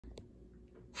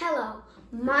Hello,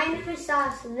 my name is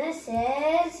Sauce, and this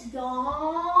is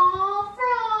Dog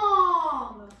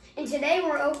Frog. And today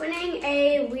we're opening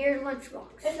a weird lunchbox.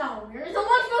 It's not weird. It's a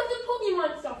lunchbox with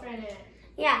Pokemon stuff in it.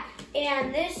 Yeah,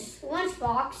 and this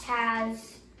lunchbox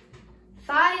has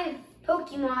 5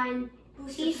 Pokemon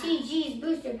TCG's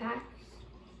booster packs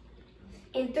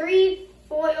and 3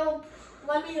 foil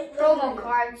promo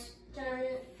cards Can I read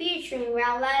it? featuring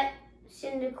Rowlet,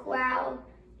 Cyndaquil,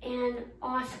 and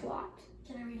Oshawott.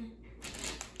 Can I read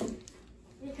it?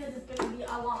 Because it's going to be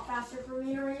a lot faster for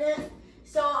me to read it.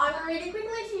 So I'm going to read it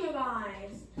quickly to you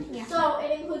guys. Yeah. So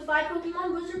it includes 5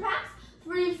 Pokemon booster packs,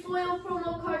 3 foil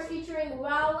promo cards featuring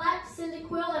Rowlet,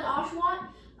 Cyndaquil, and Oshawott,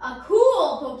 a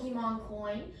cool Pokemon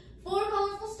coin, 4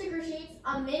 colorful sticker sheets,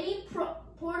 a mini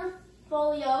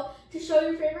portfolio to show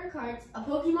your favorite cards, a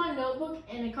Pokemon notebook,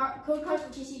 and a code card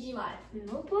from TCG Live.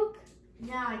 Notebook?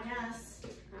 Yeah, I guess.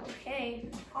 Okay.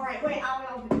 Alright, wait, I'm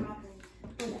going to open the wrapping.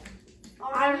 Okay.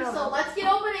 Alright, I don't know. so let's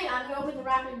get opening. I'm going to open the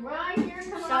wrapping right here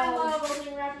because I love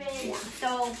opening wrapping. Yeah.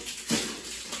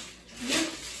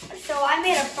 So I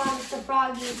made a promise to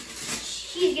Froggy.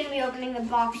 She's gonna be opening the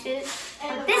boxes.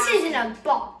 And This isn't a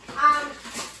box.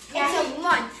 Yeah, It's a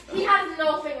lunch. he has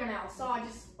no fingernails, so I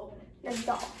just open it. The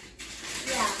doll.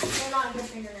 Yeah, they're not good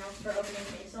fingernails for opening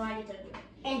things, so I get to do it.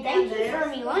 And thank you for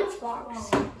me lunchbox.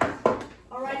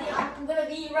 Alrighty, I'm gonna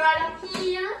be right up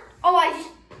here. Oh,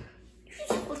 you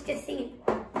just put this thing.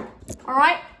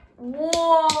 Alright.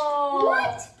 Whoa.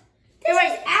 What? This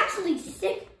is actually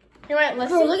sick. Here, wait,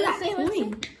 let's Bro, see. look at Let's that see, let's see.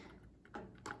 coin.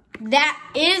 That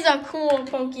is a cool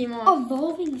Pokemon.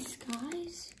 Evolving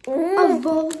skies. Ooh.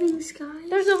 Evolving skies.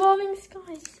 There's evolving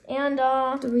skies. And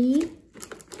 3.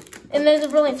 and there's the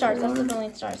brilliant stars. That's the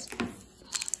brilliant stars.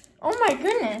 Oh my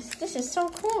goodness. This is so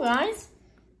cool, guys.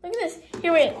 Look at this.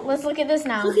 Here, wait, let's look at this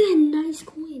now. Look at that nice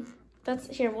coin. That's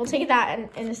here, we'll take that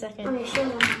in a second. Okay, show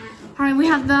them that. Alright, we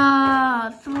have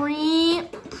the 3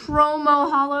 promo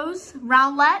hollows.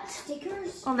 Rowlet.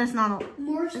 Stickers. Oh, that's not a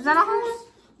More Is stickers. that a hollow?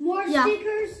 More Yeah.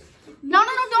 stickers. No,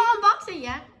 don't unbox it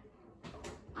yet.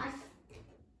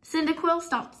 Cyndaquil,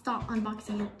 stop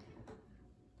unboxing it.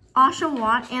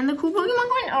 Oshawott and the cool Pokemon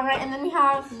coin. Alright, and then we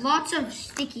have Lots of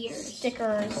stickiers.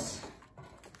 stickers.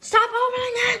 Stop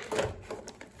opening it!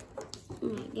 Oh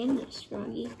my goodness,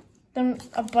 Froggy. Then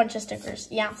a bunch of stickers.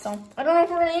 Yeah, so I don't know if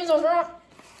we're gonna use those or not.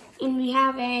 And we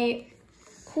have a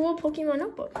Cool Pokemon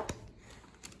notebook.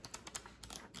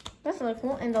 That's really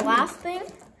cool. And the last thing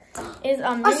is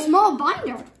a small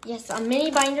binder. Yes, a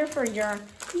mini binder for your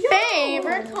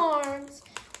favorite cards.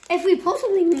 If we pull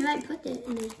something, we might put it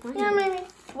in this binder. Yeah, maybe.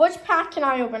 Which pack can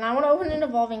I open? I want to open an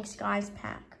Evolving Skies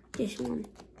pack. This one.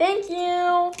 Thank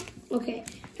you. Okay.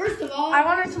 First of all, I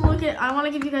want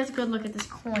to give you guys a good look at this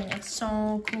coin. It's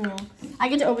so cool. I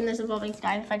get to open this Evolving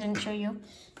Skies if I didn't show you.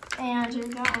 And here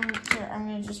we go.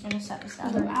 I'm just going to set this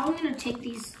down. I'm going to take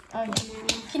these. Okay.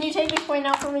 Can you take the coin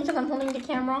out for me because I'm holding the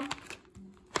camera?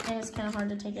 And it's kind of hard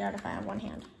to take it out if I have one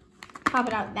hand. Pop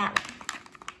it out that way.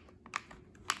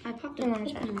 I popped I a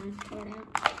wanna try. Pokemon card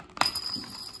out.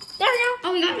 There we go.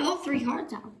 Oh, we got all 3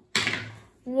 cards out.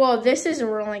 Whoa, this is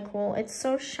really cool. It's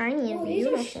so shiny and These are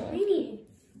beautiful. shiny.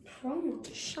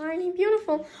 Promo. Shiny,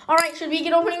 beautiful. All right, should we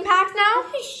get opening packs now?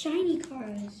 Look at shiny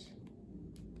cards.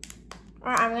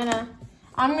 All right,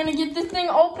 I'm gonna get this thing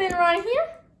open right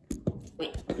here.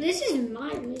 Wait, this is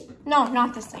mine. No,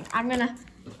 not this thing. I'm gonna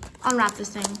unwrap this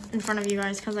thing in front of you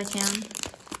guys because I can.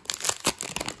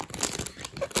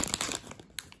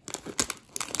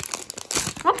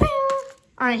 Okay.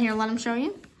 All right, here, let him show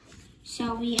you.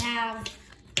 So we have,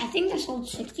 I think this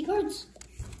holds 60 cards.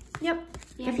 Yep.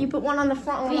 Yeah. If you put one on the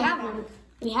front, We have one.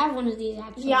 We have one of these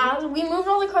actually. Yeah, we moved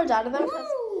all the cards out of them because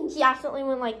Woo! he accidentally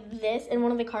went like this and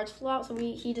one of the cards flew out. So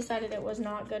he decided it was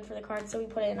not good for the cards. So we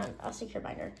put it in a secure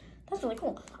binder. That's really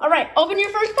cool. All right, open your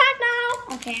first pack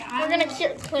now. Okay, We're going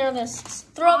to clear this.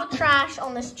 Throw the trash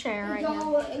on this chair right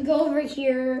now. Go over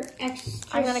here.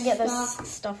 Extra I'm going to get this stuff.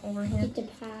 stuff over here. Get the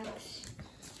packs.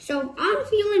 So I'm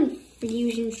feeling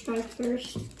Fusion Strike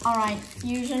first. All right,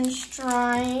 Fusion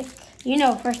Strike. You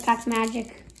know, first pack's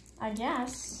magic. I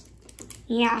guess.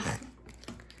 Yeah.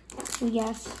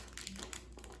 Yes.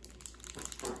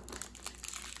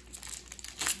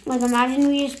 Like, imagine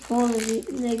we just pull the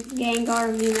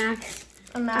Gengar VMAX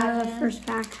out of the first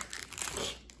pack.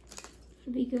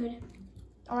 It'd be good.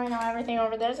 All right, now everything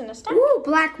over there is in a stack. Ooh,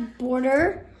 black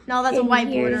border. No, that's a And white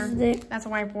here's border. the- That's a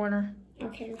white border.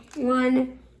 Okay.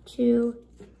 1, 2.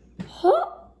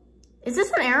 Oh! Is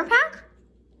this an error pack?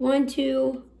 1,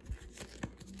 2,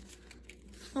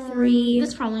 3. This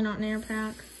is probably not an air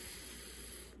pack.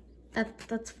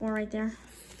 That's 4 right there.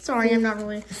 Sorry, I'm not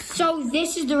really. So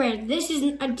this is the rare. This is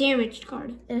a damaged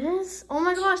card. It is? Oh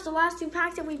my gosh, the last 2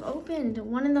 packs that we've opened.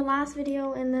 One in the last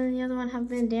video and then the other one have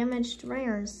been damaged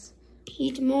rares.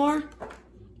 Heat more.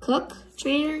 Cook.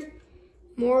 Trainer.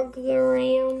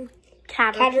 Morgram.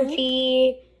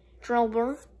 Caterpie.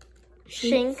 Drillbur.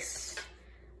 Shinx.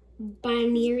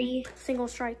 Binary. Single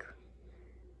Strike.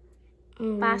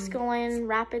 Basculin.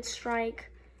 Rapid Strike.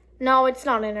 No, it's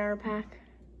not an error pack.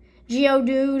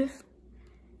 Geodude.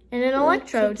 And an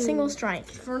Electrode. Single Strike.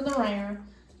 For the rare.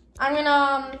 I'm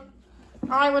gonna...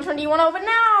 Alright, which one do you want to open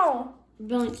now?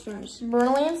 Brilliant Stars.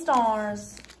 Brilliant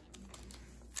Stars.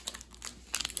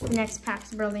 Next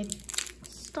pack's Brilliant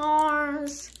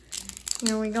Stars.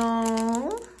 Here we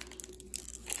go.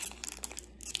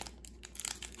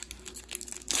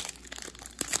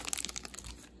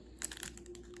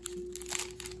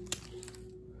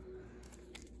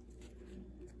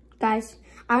 Guys,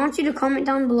 I want you to comment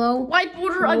down below. White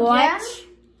border again?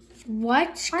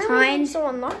 What Why kind? am I so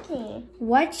unlucky?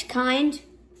 What kind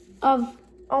of?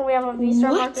 Oh, we have a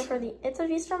V-Star What? marker for the... It's a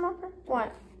V-Star marker?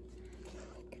 What?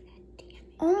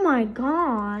 Oh my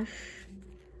gosh.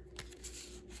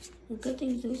 The good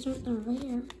thing is those aren't the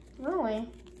rare. Really?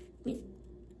 It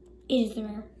is the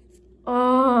rare.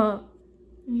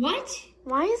 What?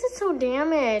 Why is it so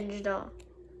damaged?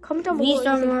 Comment down below.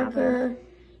 V-Star if you have marker, it.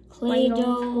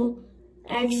 Play-Doh,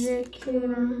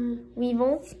 Executor,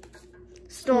 Weevil.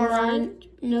 Snorunt.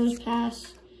 Nose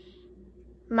Pass,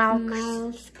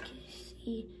 Mouse.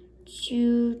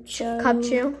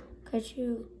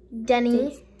 Cupchew,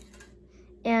 Denny.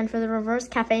 And for the reverse,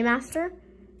 Cafe Master.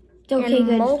 Okay, and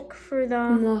good. Mulk for the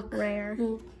Mulk. rare.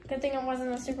 Mulk. Good thing it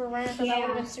wasn't a super rare because that would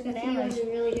have been super damaged.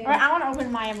 Really good. Alright, I want to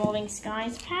open my Evolving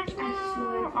Skies pack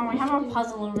now. Oh, we have a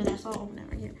puzzle over there, so I'll open it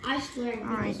right here. I swear.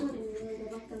 Alright.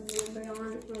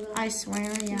 But I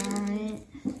swear, yeah, alright.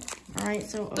 Alright,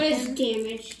 so open. it's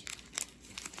damaged.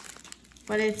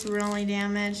 But it's really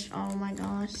damaged. Oh my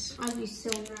gosh. I'd be so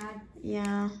mad.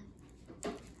 Yeah.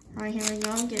 Alright, here we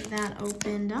go. Get that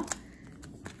opened up.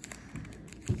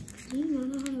 Do you know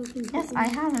how to open Yes, I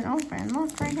have it open.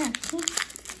 Look, right here. See?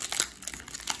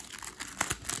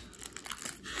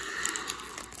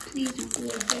 Please don't be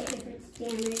a hit if it's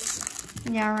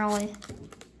damaged. Yeah, really.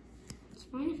 It's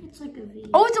fine if it's like a V.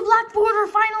 Oh, it's a black border,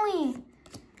 finally!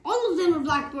 All of them are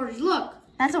black borders. Look.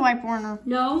 That's a white border.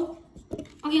 No.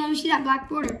 Okay, let me see that black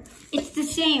border. It's the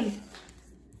same.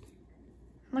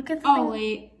 Look at the Oh, thing.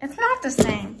 wait. It's not the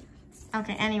same.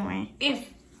 Okay, anyway. If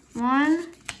 1,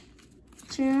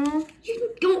 2,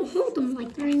 you don't hold them like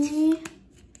that, 3,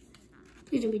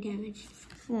 please don't be damaged.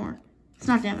 4. It's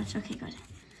not damaged. Okay, good.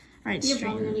 All right, You're straight.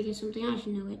 probably gonna get something. I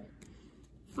should know it.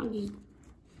 Foggy.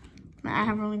 I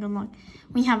have really good luck.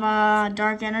 We have a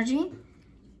Dark Energy.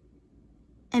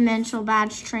 Immensial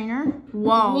Badge Trainer.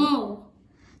 Whoa. Whoa.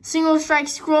 Single Strike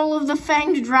Scroll of the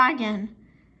Fanged Dragon.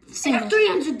 Single.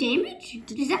 300 damage?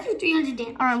 Is that for 300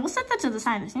 damage? All right, we'll set that to the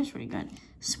side. That seems pretty good.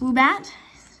 Swoobat.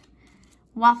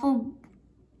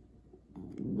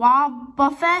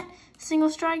 Wobbuffet. Single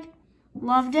Strike.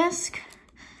 Love Disc.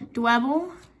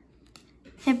 Dwebble.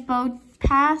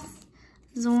 Hippopath.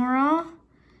 Zora.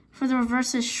 For the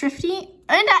reverse is Shrifty.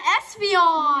 And a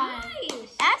Espeon!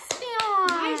 Nice. Espeon!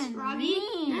 Nice, Froggy.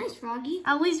 Neat. Nice, Froggy.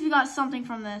 At least we got something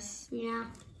from this. Yeah.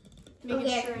 Making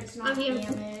Okay, sure it's I'm not here.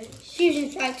 damaged.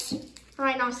 Fusion Strikes. All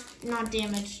right, not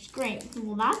damaged. Great.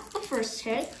 Well, that's the first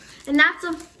hit, and that's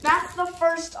the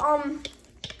first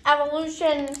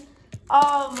evolution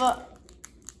of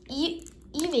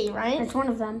Eevee, right? That's one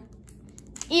of them.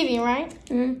 Eevee, right?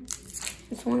 Mm-hmm.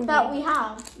 It's one of That them. we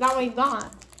have, that we've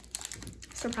got.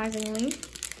 Surprisingly.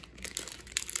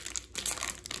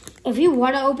 If you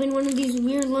want to open one of these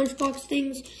weird lunchbox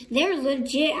things, they're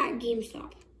legit at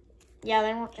GameStop. Yeah,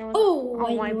 they weren't. It was Oh,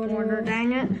 a white border.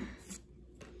 Dang it.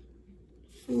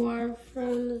 4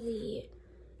 from the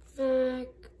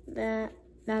back.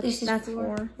 That's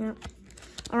 4. Yep.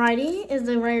 Alrighty, is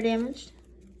the rare damaged?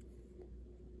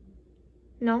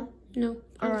 No. No,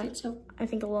 I don't Alright. think so. I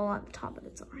think a little at the top, but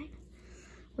it's alright.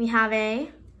 We have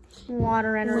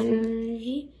Water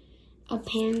Energy. A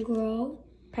Pangoro.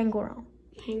 Pangoro.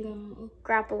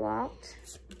 Grapplot.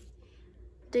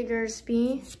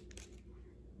 Diggersby.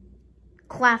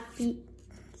 Claffy.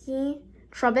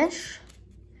 Trubbish.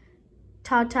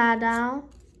 Tautadal.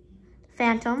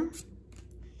 Phantom.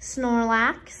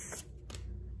 Snorlax.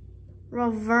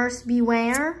 Reverse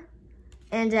Beware.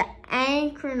 And an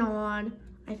Anchornaut,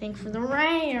 I think, for the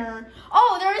rare.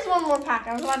 Oh, there is one more pack.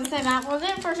 I was about to say that was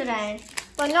it for today.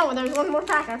 But no, there's one more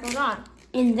pack. I forgot.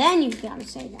 And then you've got to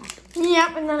say that.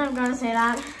 Yep, and then I've got to say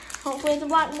that. Hopefully it's a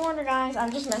black border, guys. I'm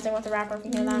just messing with the wrapper if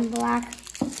you hear that. Black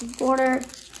border.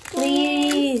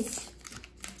 Please.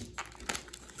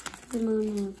 The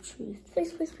moment of truth.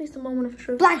 Please, please, please, the moment of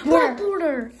truth. Black border. Black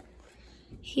border.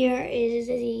 Here is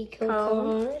the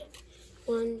code.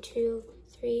 1, 2,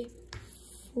 3,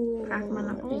 4. Crack them in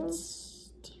the hole. It's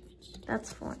damaged.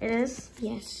 That's 4. It is?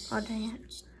 Yes. Oh, dang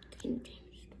it. Damaged.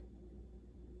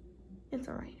 It's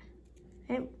alright.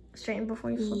 Okay, straighten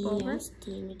before you flip over. Yes,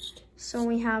 damaged. So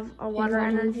we have a water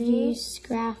energy,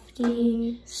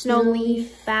 Scrafty, snow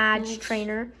leaf, badge,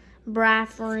 trainer,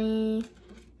 Braffery,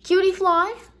 cutie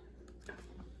fly,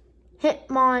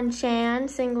 Hitmonchan,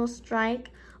 single strike,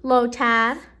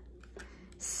 Lotad,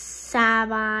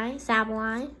 Sableye,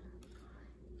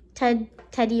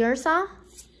 Teddiursa,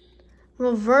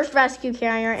 reverse rescue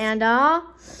carrier, and a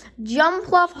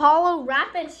Jumpluff Hollow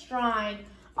Rapid Stride.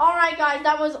 All right, guys,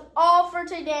 that was all for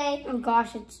today. Oh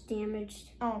gosh, it's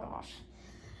damaged. Oh gosh.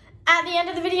 At the end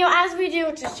of the video, as we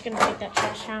do, just gonna take that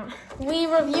trash out. We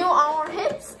review all our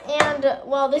hits, and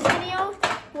well, this video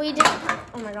we didn't.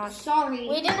 Oh my gosh, sorry.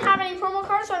 We didn't have any promo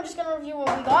cards, so I'm just gonna review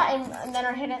what we got, and then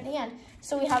our hit at the end.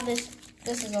 So we have this.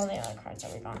 This is all the other cards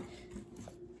that we got.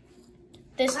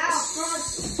 This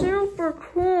super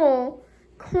cool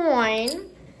coin,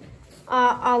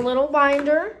 a little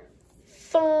binder.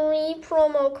 3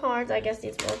 promo cards. I guess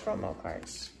these were promo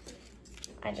cards.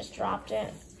 I just dropped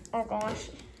it. Oh gosh.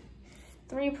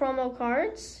 3 promo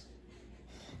cards.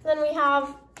 Then we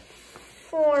have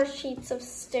 4 sheets of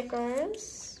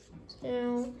stickers.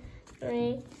 2,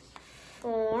 3,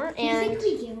 4. And do you think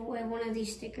we give away one of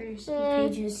these stickers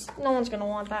and pages? No one's gonna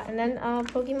want that. And then a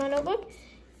Pokemon notebook.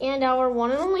 And our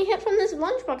one and only hit from this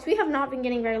lunchbox. We have not been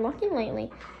getting very lucky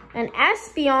lately. An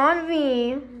Espeon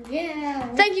V. Yeah.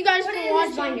 Thank you guys for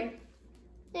watching. Binder.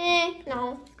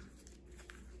 No.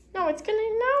 No, it's gonna,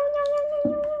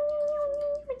 no.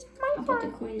 It's my I'll fault.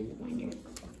 put the coin in the binder.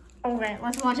 Okay,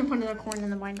 let's watch him put another coin in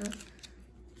the binder.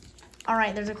 All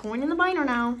right, there's a coin in the binder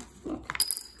now.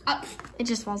 It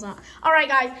just falls out. All right,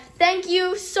 guys, thank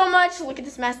you so much. Look at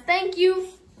this mess. Thank you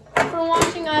for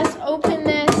watching us open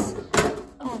this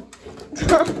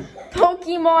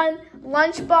Pokemon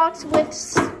lunchbox with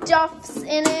stuffs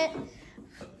in it.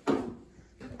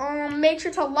 Make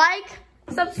sure to like,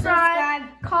 subscribe,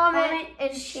 comment,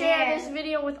 and share this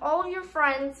video with all of your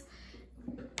friends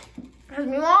because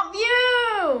we want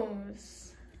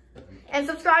views. And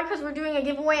subscribe because we're doing a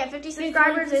giveaway at 50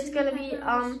 subscribers. It's gonna be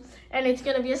and it's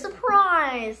gonna be a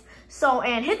surprise. So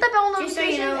and hit the bell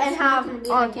notification and have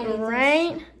a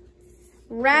great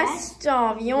rest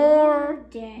of your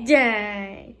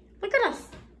day. Look at us.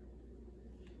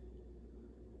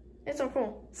 It's so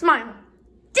cool. Smile.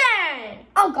 Dang!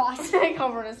 Oh gosh. I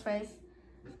covered his face.